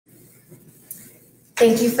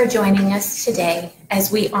Thank you for joining us today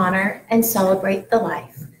as we honor and celebrate the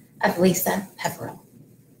life of Lisa Peverill.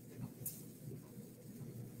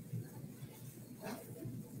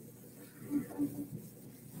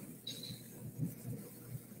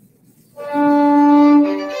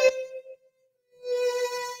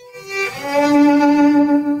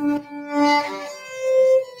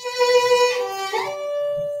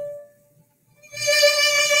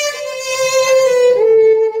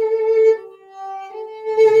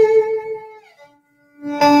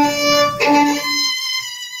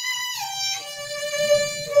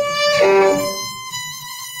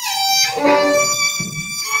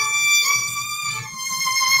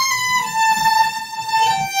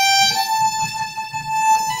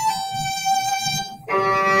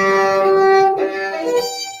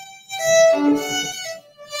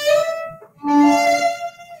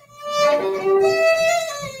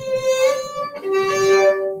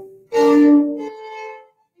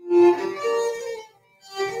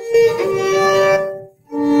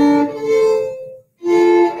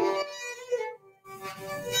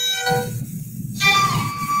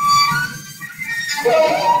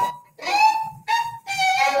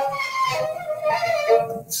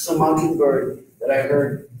 It's the mockingbird that I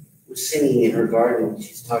heard was singing in her garden.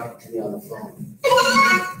 She's talking to me on the phone.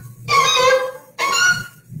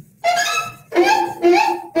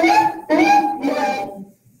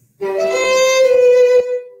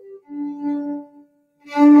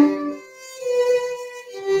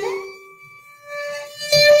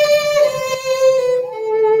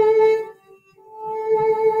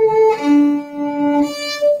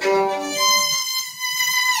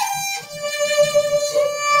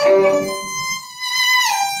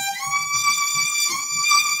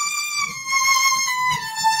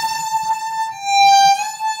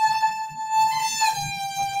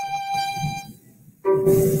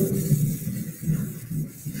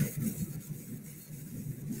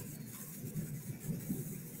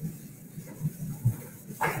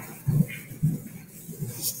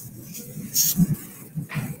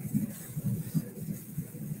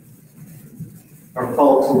 Our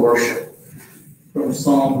call to worship from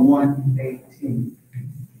Psalm 118.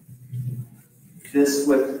 This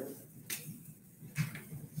with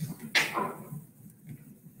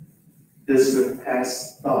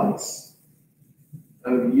past thoughts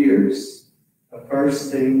of years of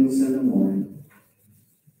first things in the morning,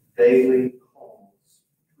 daily calls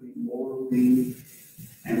between Maureen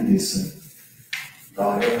and Lisa,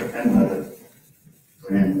 daughter and mother,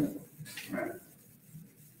 friend.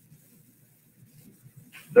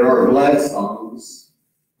 There are glad songs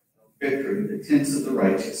of victory, the tents of the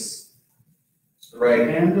righteous. The right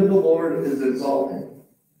hand of the Lord is exalted.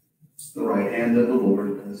 The right hand of the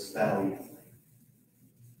Lord does valiantly.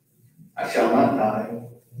 I shall not die,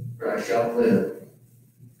 for I shall live,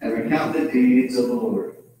 and recount the deeds of the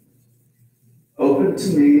Lord. Open to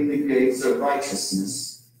me the gates of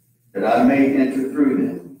righteousness, that I may enter through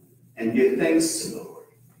them and give thanks to the Lord.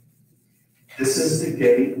 This is the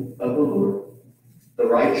gate of the Lord. The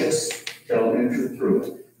righteous shall enter through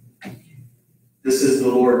it. This is the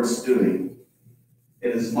Lord's doing.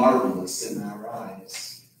 It is marvelous in our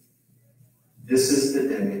eyes. This is the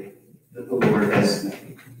day that the Lord has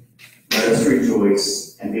made. Let us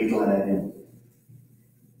rejoice and be glad in it.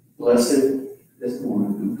 Blessed is the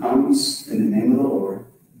one who comes in the name of the Lord.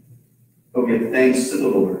 Oh, give thanks to the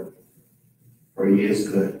Lord, for he is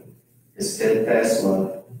good. His steadfast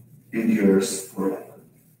love endures forever.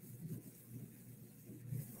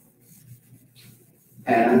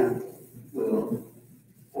 Hannah, Will,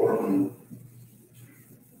 Orlin,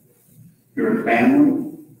 your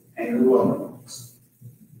family and your loved ones,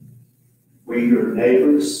 we, your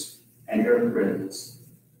neighbors and your friends,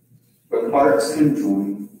 with hearts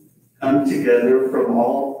conjoined, come together from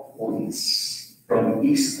all points, from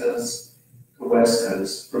East Coast to West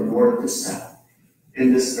Coast, from North to South,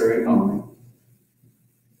 in this very moment.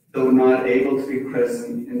 Though not able to be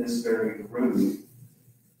present in this very room,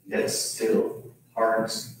 yet still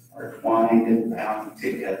hearts are twined and bound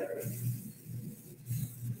together.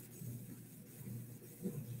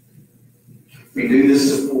 We do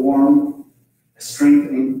this to form a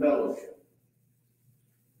strengthening fellowship.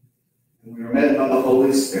 And we are met by the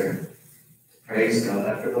Holy Spirit to praise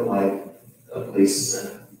God for the life of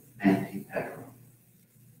Lisa and Peverill.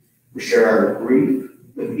 We share our grief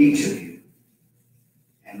with each of you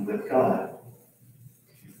and with God.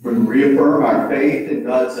 We reaffirm our faith in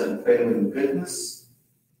God's unfailing goodness,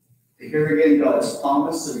 to hear again God's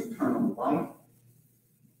promise of eternal life,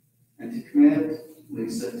 and to commit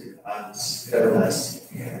Lisa to God's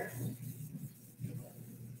everlasting care.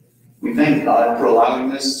 We thank God for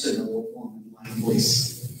allowing us to know a woman like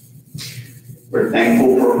voice. We're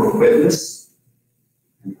thankful for her witness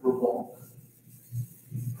and her walk,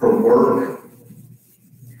 her work,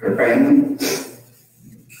 her family,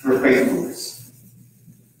 her faithfulness.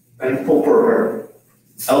 Thankful for her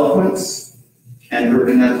eloquence and her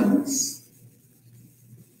benevolence.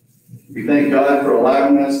 We thank God for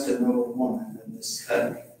allowing us to know a woman of this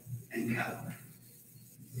cut and caliber.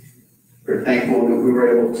 We're thankful that we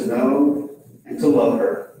were able to know and to love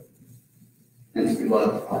her and to be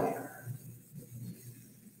loved by her.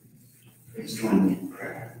 Please join me in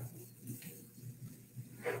prayer.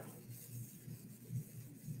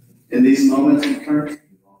 In these moments, we turn to you,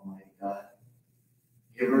 Almighty God,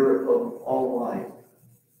 giver of all life,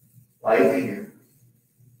 life here,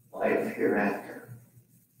 life hereafter.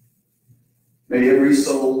 May every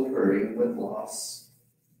soul hurting with loss,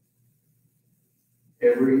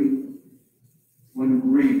 every one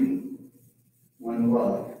grieving, one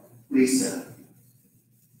loved, Lisa,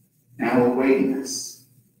 now awaiting us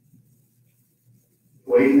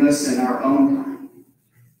in our own time,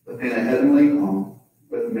 within a heavenly home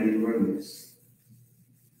with many rooms.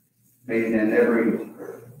 May then every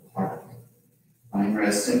heart find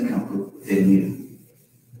rest and comfort within you.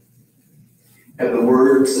 Have the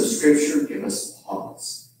words of Scripture give us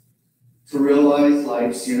pause to realize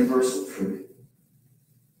life's universal truth.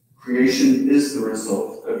 Creation is the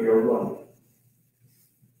result of your love.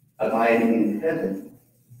 Abiding in heaven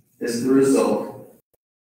is the result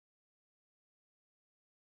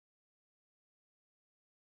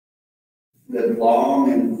live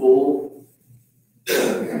long and full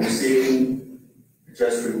and receiving a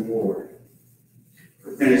just reward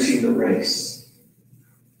for finishing the race,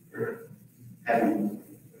 for having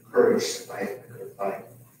the courage to fight the good fight.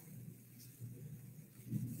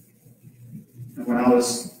 And when I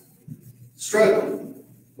was struggling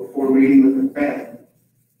before meeting with the family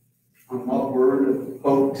on what word of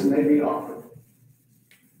hope to maybe offer,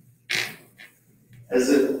 as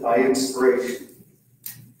if by inspiration,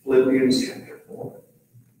 Philippians chapter 4.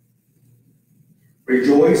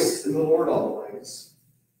 Rejoice in the Lord always.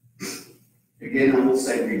 Again, I will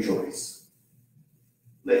say rejoice.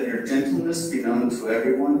 Let your gentleness be known to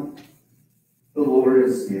everyone. The Lord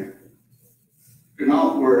is near. Do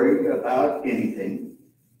not worry about anything,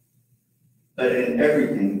 but in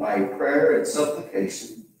everything by prayer and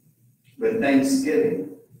supplication, with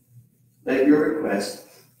thanksgiving, let your request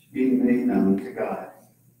be made known to God.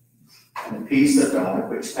 And the peace of God,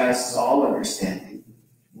 which passes all understanding,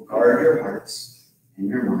 will guard your hearts and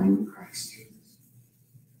your mind in Christ Jesus.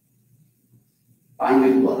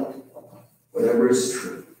 Finally, beloved, whatever is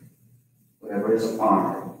true, whatever is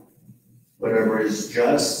honorable, whatever is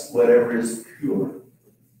just, whatever is pure,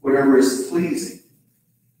 whatever is pleasing,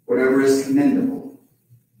 whatever is commendable,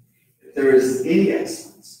 if there is any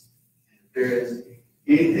excellence, if there is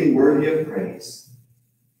anything worthy of praise,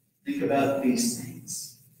 think about these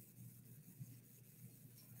things.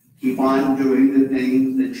 Keep on doing the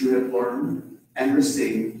things that you have learned and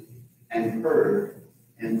received and heard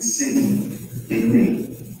and seen in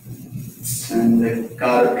me. And the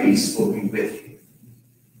God of peace will be with you.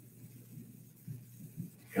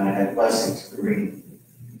 God have blessings for the reading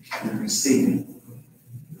and the receiving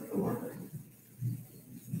of the word.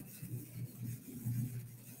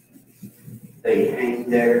 They hang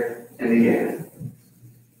there in the air,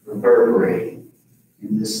 reverberating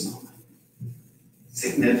in this moment.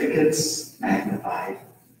 Significance magnified.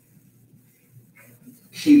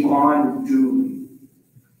 Keep on doing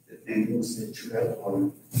the things that you have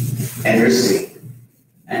learned and received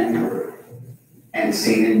and heard and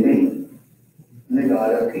seen in me. And the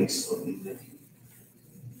God of peace will be with you.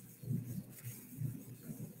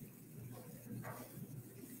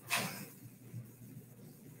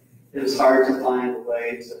 It was hard to find a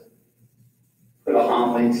way to put a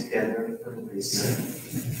homily together for Lisa.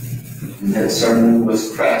 And that sermon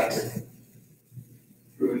was crafted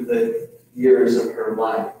through the years of her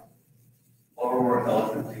life, far more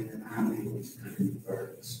eloquently than I'm able to put into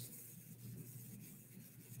words.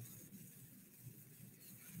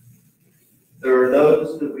 There are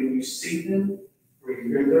those that when you see them or you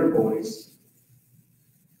hear their voice,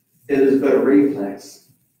 it is but a reflex,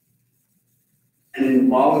 an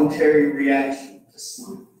involuntary reaction to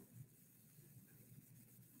smile.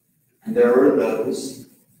 And there are those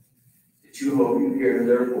that you hope you hear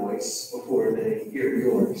their voice before they hear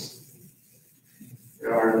yours.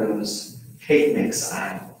 There are those cake mix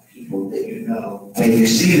aisle people that you know. When you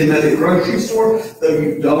see them at the grocery store, though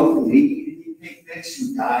you don't need any cake mix,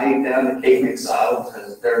 you dive down the cake mix aisle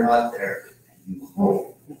because they're not there. And you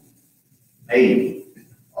hope, maybe,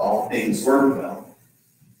 all things work well,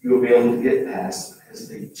 you'll be able to get past because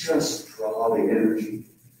they just draw all the energy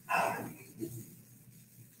out of you.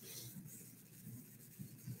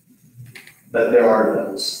 But there are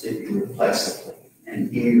those that you reflexively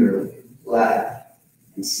and eagerly laugh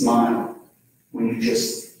and smile when you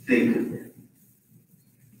just think of them,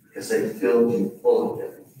 because they filled you full of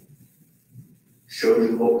them, showed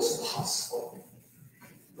you what was possible.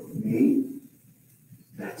 For me,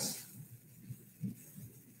 that's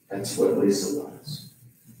what Lisa was.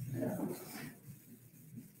 Yeah.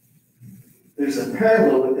 There's a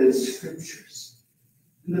parallel within scriptures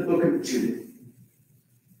in the book of Judith.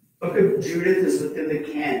 The book of Judith is within the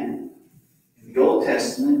canon in the Old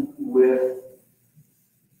Testament with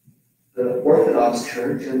the Orthodox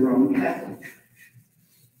Church and Roman Catholic Church.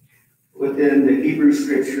 Within the Hebrew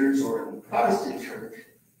Scriptures or the Protestant Church,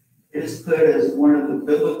 it is put as one of the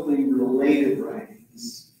biblically related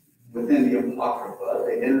writings within the Apocrypha,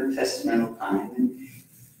 the intertestamental kind.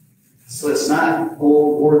 So it's not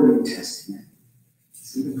Old or New Testament.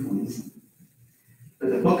 It's in between.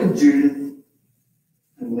 But the book of Judith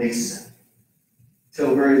and Lisa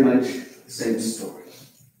tell very much the same story.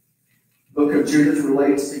 The book of Judith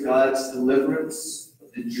relates to God's deliverance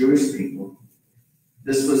of the Jewish people.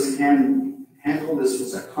 This was handled, this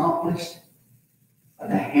was accomplished by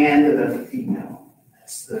the hand of a female.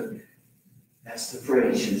 That's the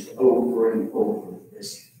phrase used over and over.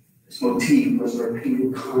 This motif was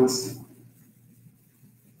repeated constantly.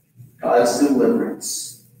 God's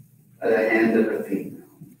deliverance by the hand of a female.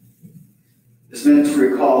 It's meant to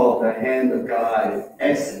recall the hand of God in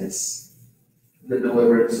Exodus, the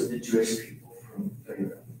deliverance of the Jewish people from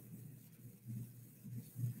Peverill.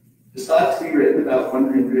 It's thought to be written about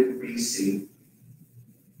 100 BC.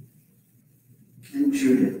 And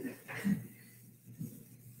Judith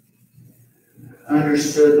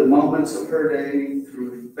understood the moments of her day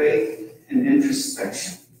through faith and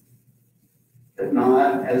introspection, but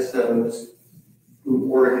not as those who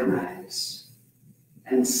organize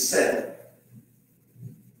and set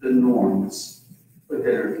the norms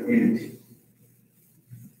within her community.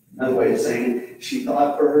 Another way of saying it, she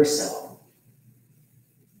thought for herself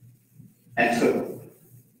and took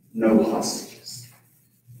no hostages.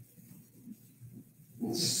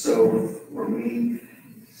 And so for me,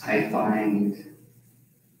 I find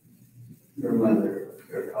your mother,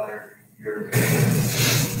 your daughter, your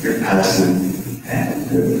cousin, and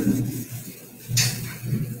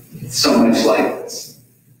so much like this.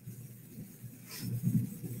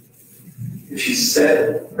 If she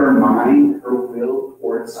set her mind, her will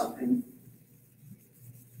towards something,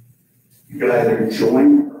 you could either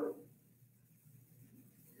join her,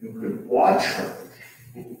 you could watch her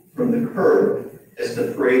from the curb as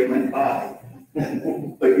the parade went by,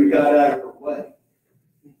 but you got out of her way.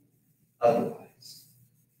 Otherwise,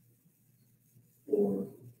 or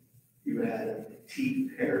you had a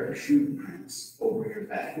petite pair of shoe prints over your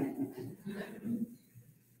back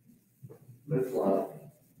with love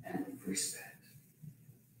and with respect.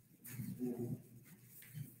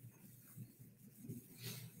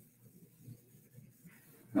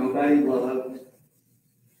 Nobody loved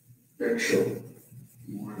their children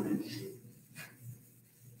more than she.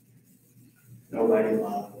 Nobody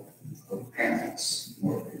loved her parents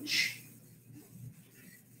more than she.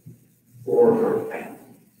 Or her family.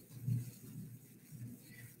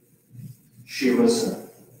 She was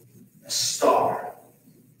a star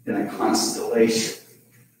in a constellation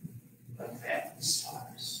of family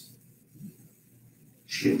stars.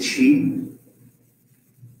 She achieved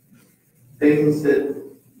things that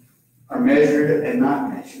are measured and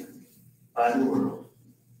not measured by the world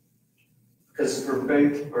because of her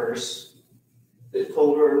faith verse that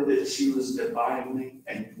told her that she was divinely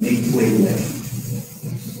and uniquely made.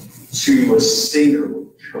 She was singularly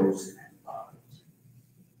chosen and loved.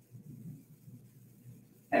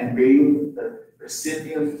 And being the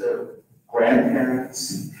recipient of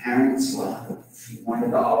grandparents and parents' love, she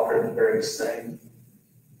wanted to offer the very same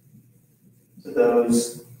to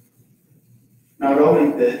those not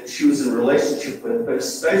only that she was in a relationship with, but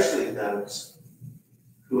especially those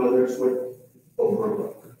who others would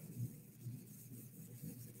overlook.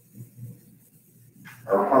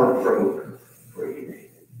 Her heart broke for you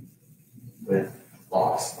with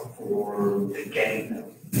loss before the gain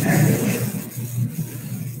of marriage.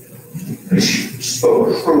 But she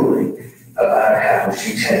spoke cruelly about how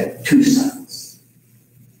she had 2 sons.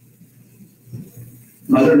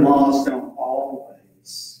 Mother-in-laws don't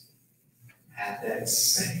always have that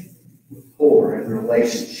same rapport and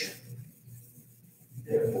relationship.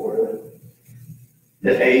 Therefore,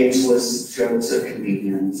 the ageless jokes of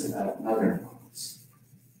comedians about mother-in-laws.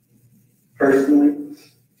 Personally,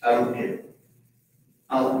 I don't get it.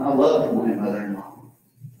 I love my mother-in-law.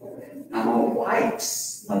 I'm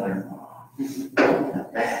Yikes, mother-in-law. Now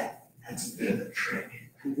that's a bit of a trick.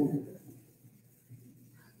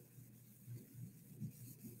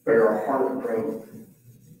 But her heart broke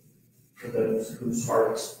for those whose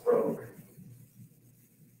hearts broke.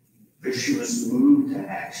 But she was moved to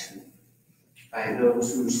action by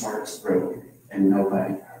those whose hearts broke, and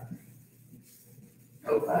nobody heard.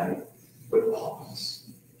 Nobody would pause.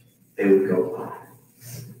 They would go by.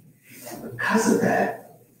 And because of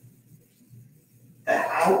that, the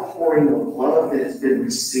outpouring of love that has been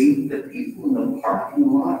received, the people in the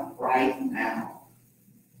parking lot right now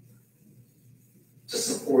to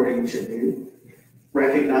support each of you,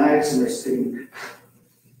 recognize and receive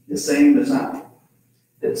the same as I.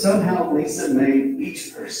 That somehow Lisa made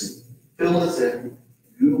each person feel as if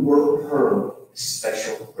you were her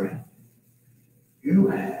special friend. You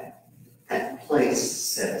had that place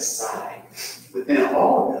set aside within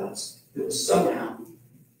all of those that was somehow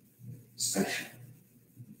special.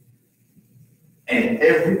 And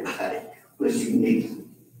everybody was uniquely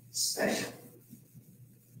special.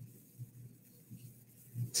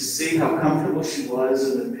 To see how comfortable she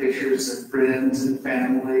was in the pictures of friends and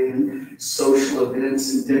family and social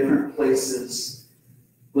events in different places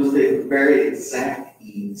was the very exact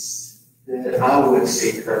ease that I would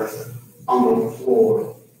see her on the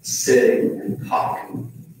floor, sitting and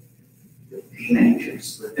talking with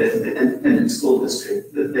teenagers in the school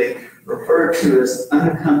district that they refer to as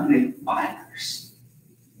unaccompanied minors.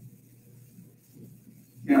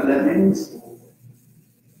 You know what that means?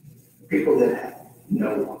 People that have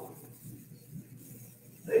no one.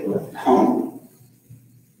 They left home.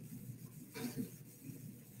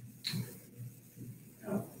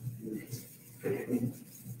 No, forgive me.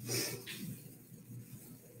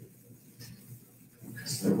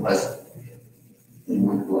 Because there wasn't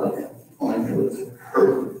anyone who loved him. Only there was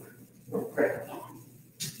hurt or preyed upon.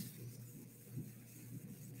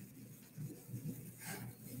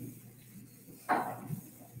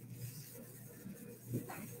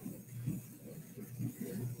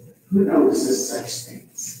 Who notices such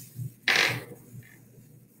things?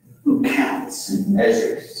 Who counts and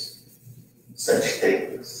measures such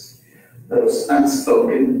things? Those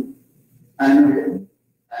unspoken, unwritten,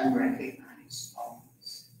 unrecognized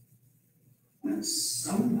moments when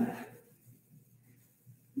somebody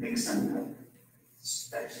makes another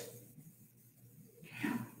special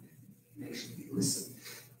count, makes you listen.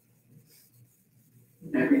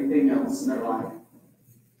 And everything else in their life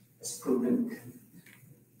is proven.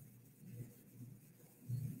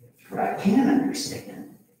 What I can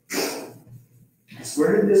understand is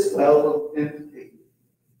where did this well of empathy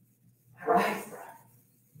arrive from?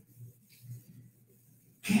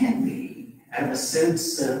 Can be out of a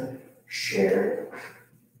sense of shared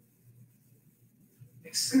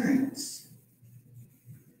experience.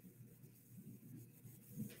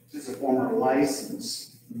 As a former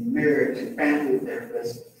licensed marriage and family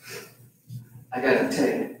therapist, I got to tell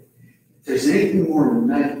you, if there's anything more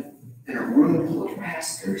nutty in a room full of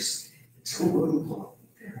pastors, it's a room full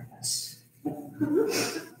of therapists.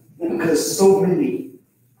 Because so many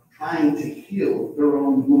are trying to heal their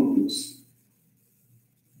own wounds.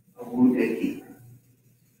 A wounded healer.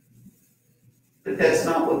 But that's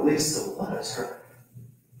not what Lisa was. Her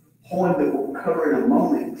poem that we'll cover in a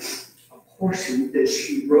moment, a portion that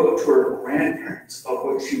she wrote to her grandparents about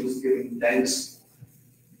what she was giving thanks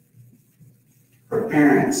for. Her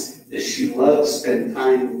parents that she loved to spend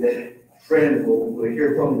time with, that a friend we'll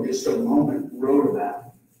hear from in just a moment wrote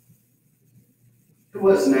about. It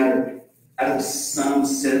wasn't out of some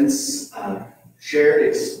sense of shared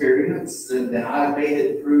experience and that I made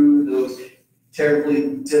it through those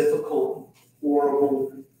terribly difficult,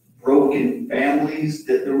 horrible, broken families,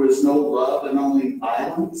 that there was no love and only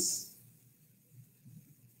violence.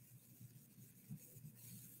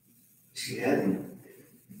 She had,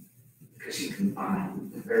 because she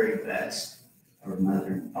combined the very best of her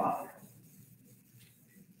mother and father.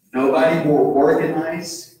 Nobody more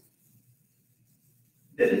organized,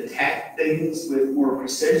 that attacked things with more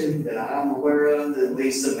precision that I'm aware of than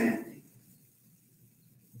Lisa Manthe.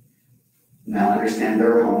 Now I understand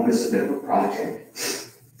their home is a bit of a project.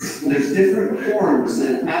 There's different forms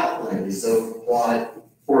and outlets of what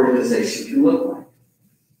organization can look like.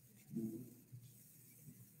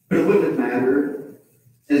 But it wouldn't matter,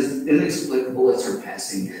 as inexplicable as her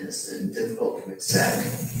passing is and difficult to accept,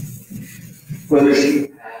 whether she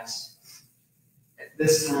passed at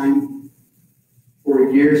this time or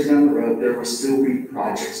years down the road, there will still be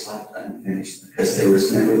projects left unfinished because there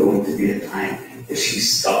was never going to be a time that she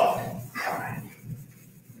stopped trying.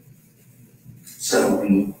 So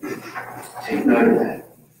we take note of that.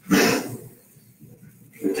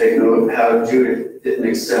 We take note of how Judith didn't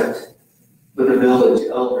accept what the village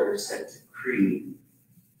elders had decreed,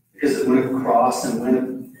 because it went across and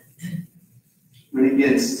went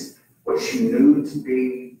against what she knew to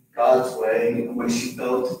be God's way and what she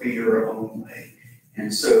felt to be her own way.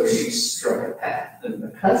 And so she struck a path, and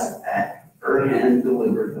because of that, her hand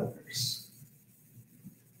delivered others.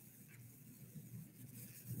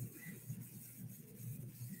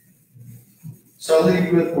 So I'll leave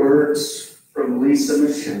you with words from Lisa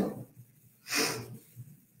Michelle.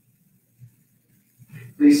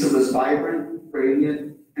 Lisa was vibrant,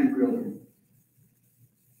 radiant, and brilliant,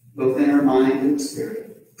 both in her mind and spirit.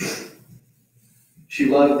 She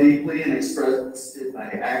loved deeply and expressed it by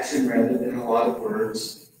action rather than a lot of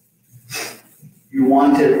words. You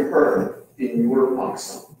wanted her in your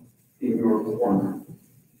foxhole, in your corner.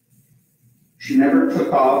 She never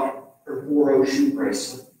took off her 4-ocean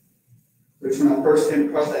bracelet, which when I first came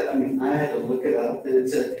across that, I had to look it up.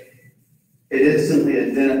 It instantly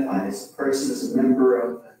identifies the person as a member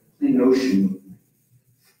of the Clean Ocean movement.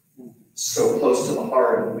 So close to the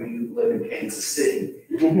heart, and we live in Kansas City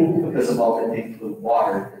because of all the deep blue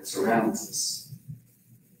water that surrounds us.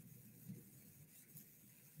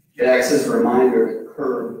 It acts as a reminder to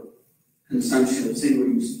curb consumption of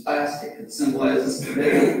single-use plastic. It symbolizes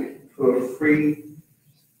commitment to a free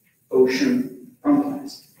ocean from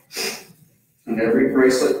plastic. And every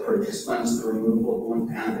bracelet purchase funds the removal of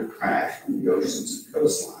 1 pound of trash from the oceans and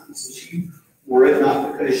coastlines. So she wore it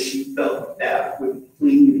not because she felt that would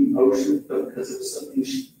clean the ocean, but because it was something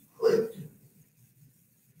she could do.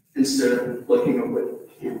 Instead of looking at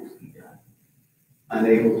what can't be done,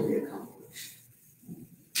 unable to be accomplished.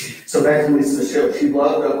 So back to Lisa Michelle. She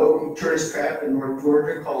loved a hokey tourist trap in North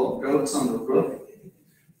Georgia called Goats on the Roof.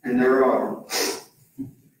 And there are.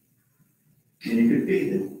 And you could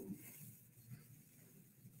feed them.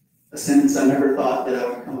 A sentence I never thought that I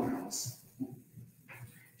would come across.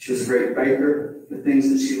 She was a great baker. The things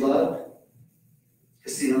that she loved: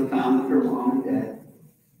 casino time with her mom and dad,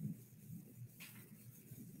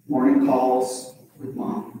 morning calls with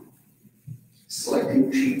mom, selecting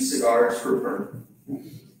cheap cigars for her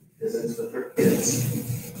visits with her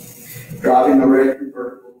kids, driving a red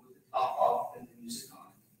convertible with the top off and the music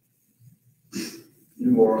on.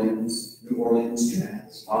 New Orleans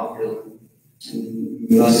jazz, Bob Dylan, and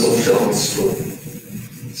Muscle Shoals story.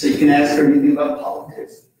 So you can ask her anything about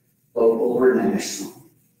politics, local or national,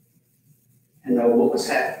 and know what was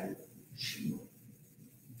happening. She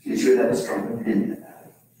would have a strong opinion about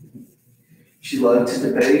it. She loved to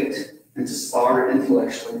debate and to spar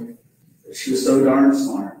intellectually, but she was so darn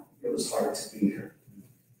smart, it was hard to beat her.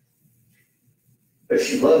 But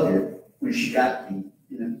she loved it when she got beat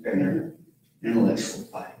in a fair intellectual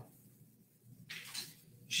fight.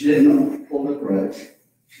 She didn't hold a grudge.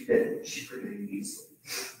 She didn't. She forgave easily.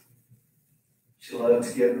 She loved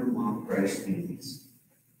to give her mom fresh panties.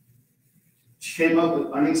 She came up with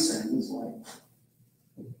funny sayings like,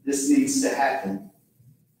 "This needs to happen.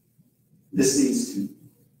 This needs to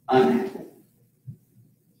unhappen.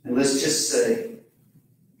 And let's just say,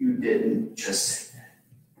 you didn't just say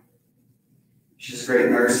that." She's a great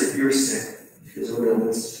nurse if you're sick. She was a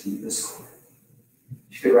realist in this court.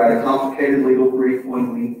 She could write a complicated legal brief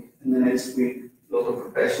one week, and the next week build a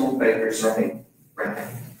professional baker's right,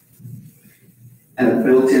 and a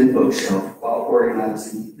built-in bookshelf while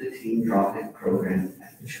organizing the teen drop-in program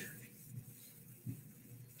at the church.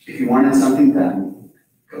 If you wanted something done,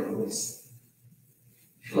 go to Lisa.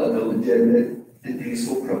 She loved a legitimate and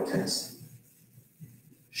peaceful protest.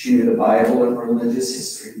 She knew the Bible and religious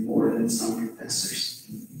history more than some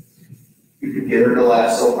professors. You could get her to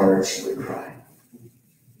laugh so hard she would cry.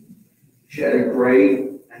 She had a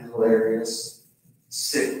great and hilarious,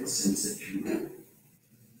 sick sense of humor.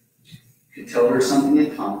 You could tell her something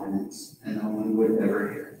in confidence, and no one would ever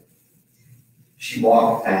hear it. She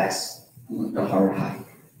walked fast and looked a hard hike.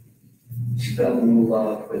 She fell in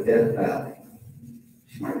love with Death Valley.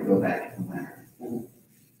 She wanted to go back in the winter.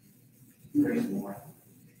 There's more.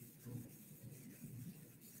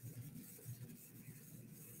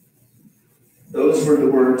 Those were the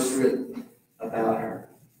words written about her.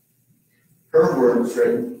 Her words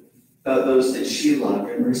written about those that she loved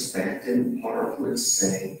and respected, and part would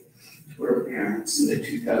say to her parents in the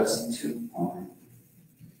 2002 poem.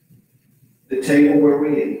 The table where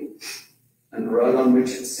we ate, and the rug on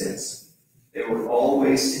which it sits, they were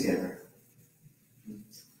always together.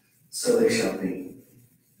 So they shall be.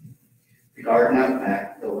 The garden out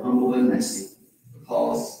back, though humble and messy,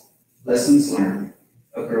 recalls lessons learned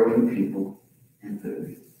of growing people and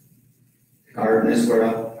food. The garden is where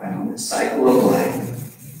I found the cycle of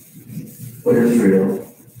life, what is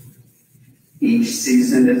real, each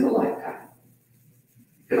season is a lifetime.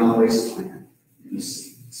 You can always plant new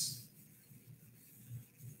seeds.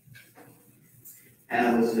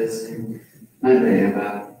 Hannah was visiting Monday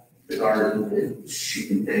about the garden that she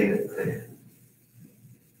and David put in,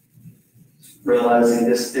 realizing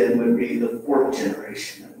this then would be the fourth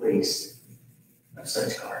generation at least of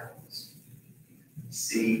such gardens.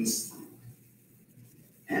 Seeds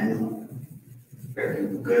and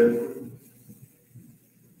bearing good fruit.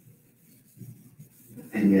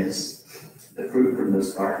 And yes, the fruit from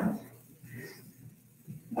this garden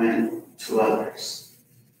went to others.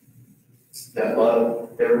 That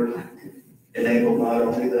love they were planted enabled not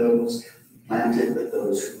only those planted, but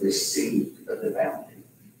those who received of the bounty.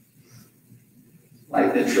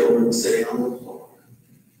 Like the children sitting on the floor,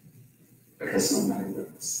 because somebody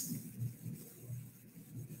lives.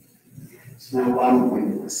 So now why don't we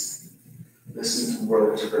listen to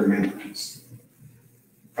words of remembrance,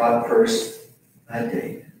 brought first by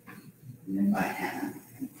David, and then by Hannah.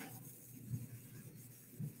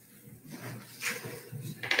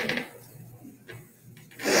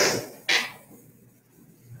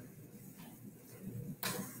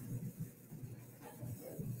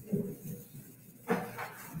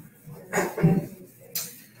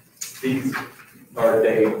 These are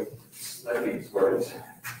David's words.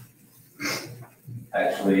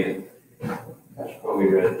 Actually, that's what we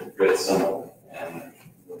read some of it, and a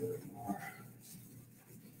little bit more.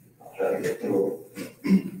 I'll try to get through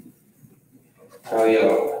it. Oh,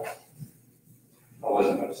 yeah. I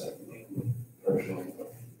wasn't going to say anything personally, but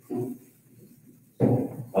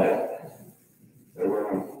like, there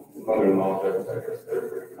were mother-in-law jokes, I guess they're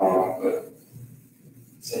pretty common, but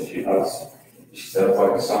since she said it's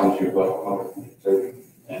like a song she was like mother too,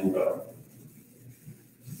 and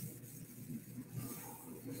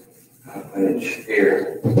page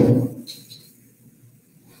here.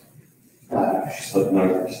 She's looking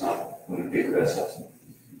over, it's not going to be her best husband.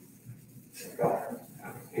 It's God,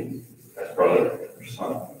 best brother, or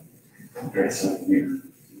son, grandson, you,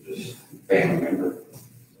 just family member.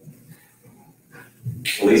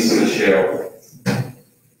 Lisa Michelle,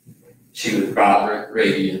 she was bright,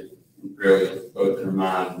 radiant, and brilliant, both in her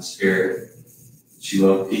mind and spirit. She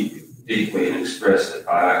loved people deeply and expressed it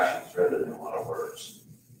by actions rather than a lot of words.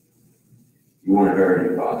 You wanted her in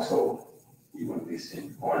your foxhole. You wouldn't be sitting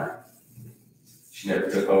in the corner. She never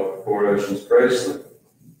took off the Fort Ocean's bracelet.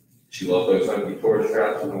 She loved those ugly torch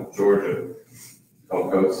traps in North Georgia,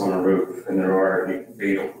 called goats on a roof, and there are you can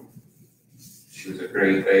beat them. She was a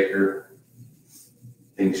great baker.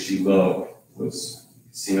 Things she loved was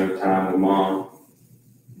casino time with mom,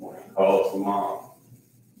 morning calls with mom,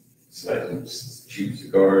 selecting cheap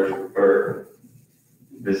cigars with her,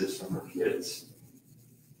 and visits from her kids.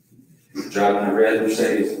 Driving a red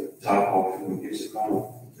Mercedes at the top off from the music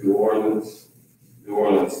hall, New Orleans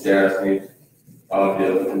jazz music, Bob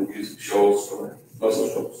Dylan, music show story, muscle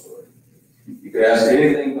show story. You could ask her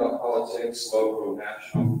anything about politics, local,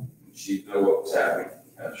 national, and she'd know what was happening,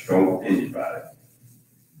 had a strong opinion about it.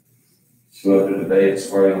 She loved to debate,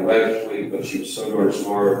 swear intellectually, but she was so darn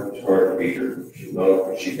smart, it was hard to beat her. She loved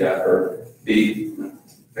when she got her beat in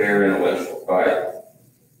a fair intellectual fight.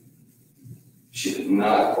 She did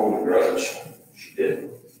not hold a grudge. She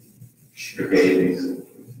didn't. She forgave these, and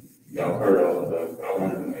y'all heard all of those, but I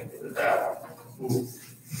wanted to make it that one.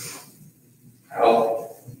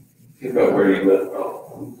 I'll pick up where you left off.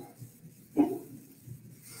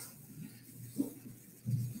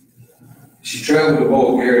 She traveled to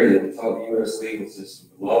Bulgaria and taught the U.S. legal system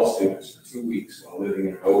to law students for 2 weeks while living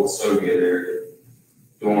in an old Soviet area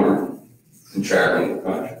dorm and traveling the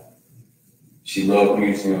country. She loved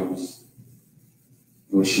museums.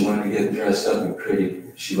 When she wanted to get dressed up and pretty,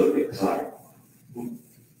 she looked exotic.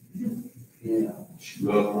 Yeah. She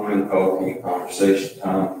loved morning coffee and conversation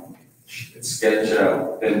time. She could sketch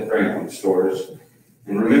out Ben Franklin stores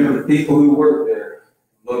and remember the people who worked there.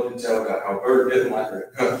 Loved to tell about how Bert didn't like her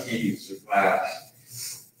to cut keys or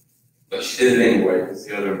glass. But she did it anyway because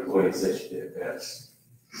the other employees said she did it best.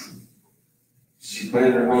 She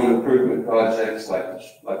planned her home improvement projects like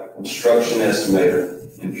a construction estimator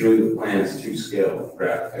and drew the plans to scale with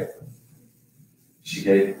graph paper. She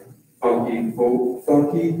gave funky,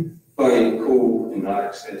 funny, cool, and not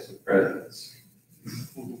expensive presents.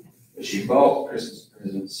 But she bought Christmas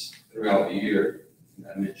presents throughout the year, and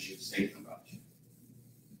that meant she was thinking about you.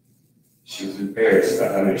 She was embarrassed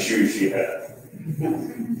about how many shoes she had.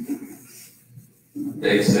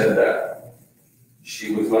 Dave said that.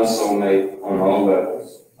 She was my soulmate on all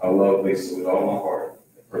levels. I love Lisa with all my heart.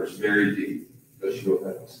 It hurts very deep, but she will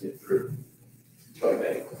help us get through. Bye,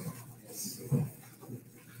 Dave.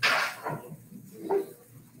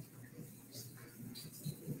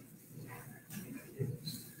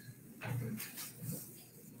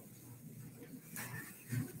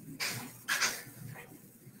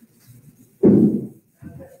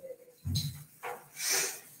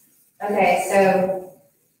 Okay, so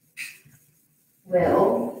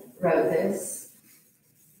Will wrote this,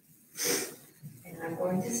 and I'm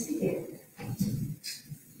going to speak it.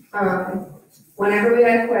 Whenever we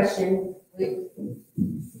had a question,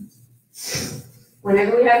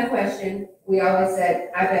 we always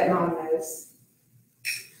said, "I bet Mom knows."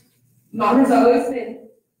 Mom has always been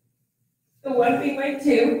the one we went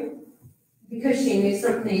to because she knew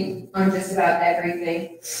something on just about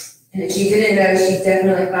everything. And if she didn't know, she'd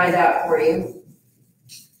definitely find out for you.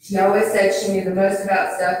 She always said she knew the most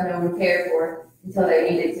about stuff no one cared for until they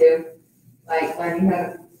needed to, like learning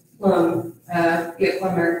how to be a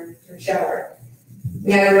plumber or shower.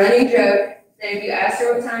 We had a running joke that if you asked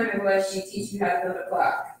her what time it was, she'd teach you how to build a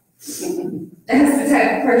clock. That's the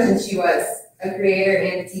type of person she was, a creator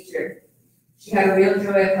and a teacher. She had a real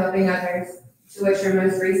joy of helping others, to which her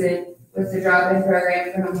most recent was the drop-in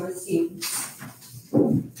program for homeless teens.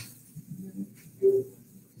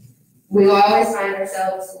 We will always find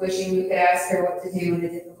ourselves wishing we could ask her what to do in a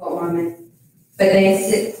difficult moment, but they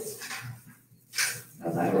insist.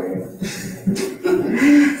 Oh, that word.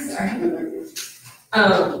 Sorry.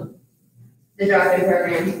 The drop-in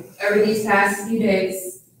program. Over these past few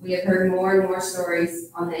days, we have heard more and more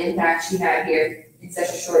stories on the impact she had here in such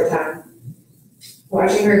a short time.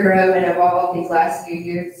 Watching her grow and evolve these last few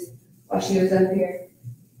years while she was up here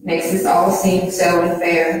makes this all seem so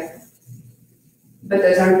unfair. But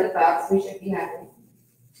those aren't the thoughts we should be having.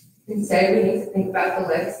 Instead, we need to think about the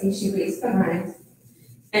legacy she leaves behind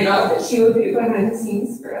and all that she will do behind the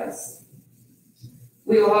scenes for us.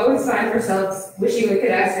 We will always find ourselves wishing we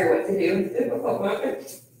could ask her what to do in a difficult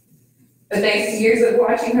moment. But thanks to years of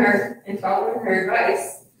watching her and following her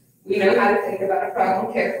advice, we know how to think about a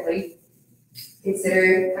problem carefully,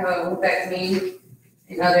 consider how it will affect me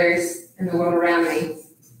and others and the world around me,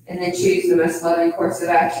 and then choose the most loving course of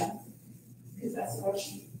action. Because that's what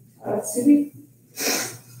she taught us to be.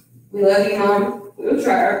 We love you, Mom. We will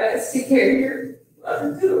try our best to carry your love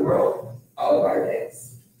into the world all of our days.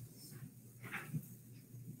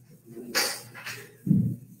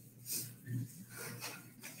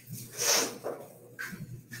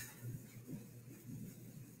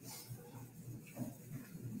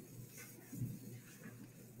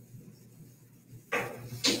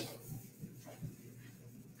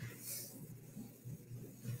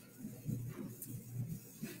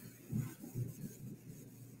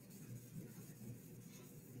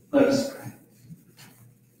 Let us pray.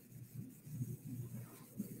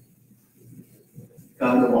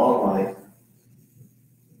 God of all life,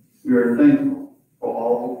 we are thankful for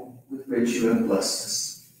all with which you have blessed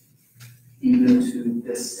us, even to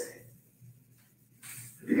this day.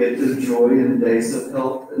 For the gift of joy in the days of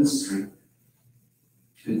health and strength,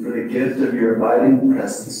 and for the gift of your abiding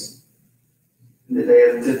presence in the day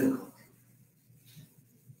of difficulty,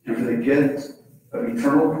 and for the gift of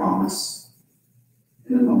eternal promise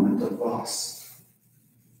in the moment of loss.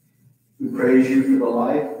 We praise you for the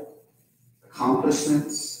life,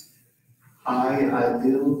 accomplishments, high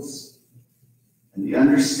ideals, and the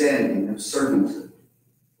understanding of servanthood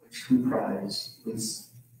which comprise wisdom.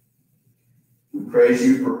 We praise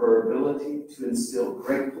you for her ability to instill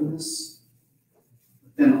gratefulness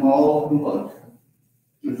within all who love her,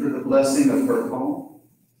 and for the blessing of her home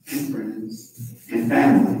and friends and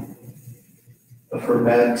family, of her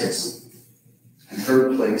baptism, and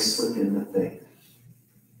her place within the faith.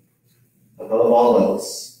 Above all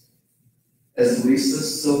else, as Lisa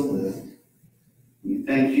so lived, we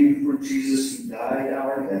thank you for Jesus who died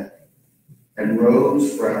our death and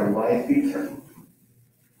rose for our life eternal.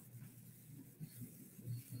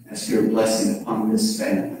 Ask your blessing upon this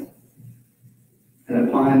family and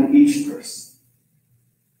upon each person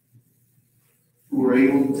who were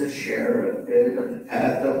able to share a bit of the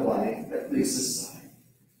path of life at Lisa's side.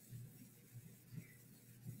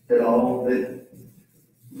 That all that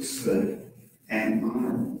was good and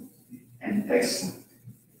honorable and excellent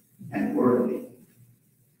and worthy,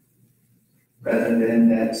 rather than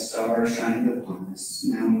that star shining upon us,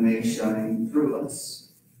 now may shine through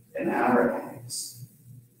us in our acts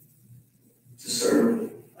to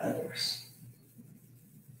serve others.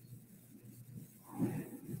 Amen.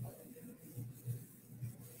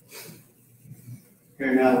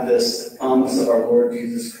 Hear now this, the promise of our Lord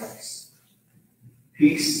Jesus Christ.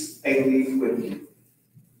 Peace I leave with you.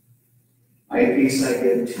 My peace I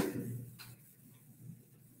give to you.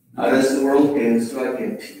 Not as the world gives do I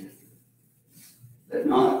give to you. Let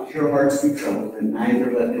not your hearts be troubled, and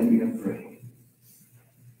neither let them be afraid.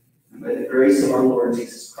 And by the grace of our Lord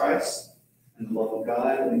Jesus Christ, and the love of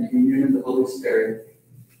God, and the communion of the Holy Spirit,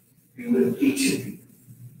 be with each of you.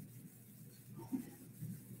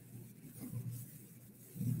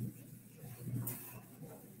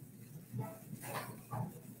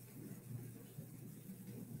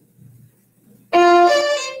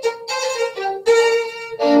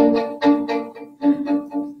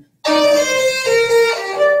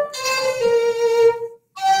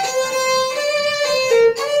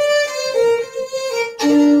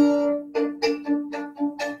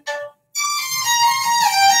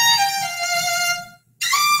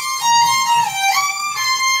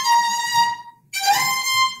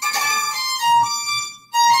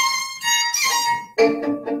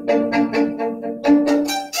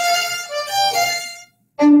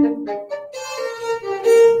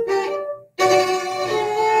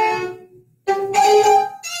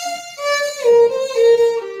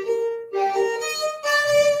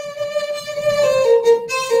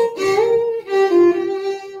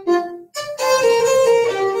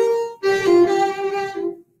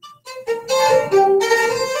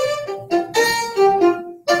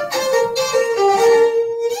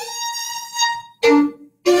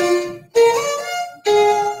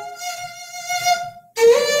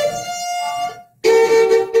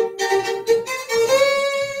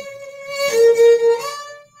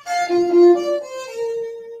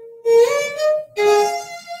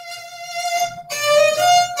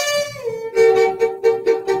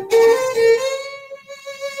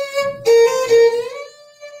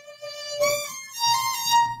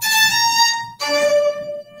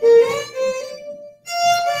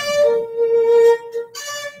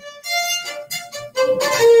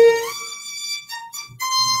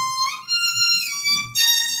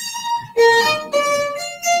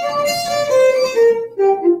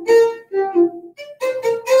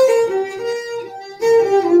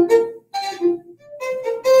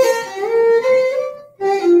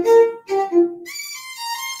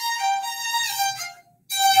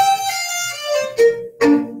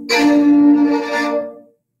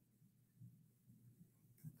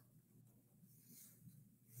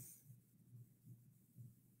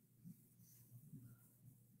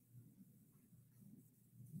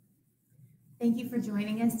 Thank you for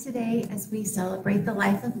joining us today as we celebrate the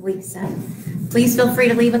life of Lisa. Please feel free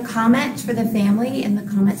to leave a comment for the family in the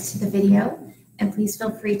comments to the video, and please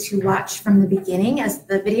feel free to watch from the beginning as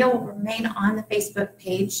the video will remain on the Facebook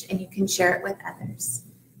page and you can share it with others.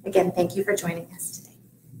 Again, thank you for joining us today.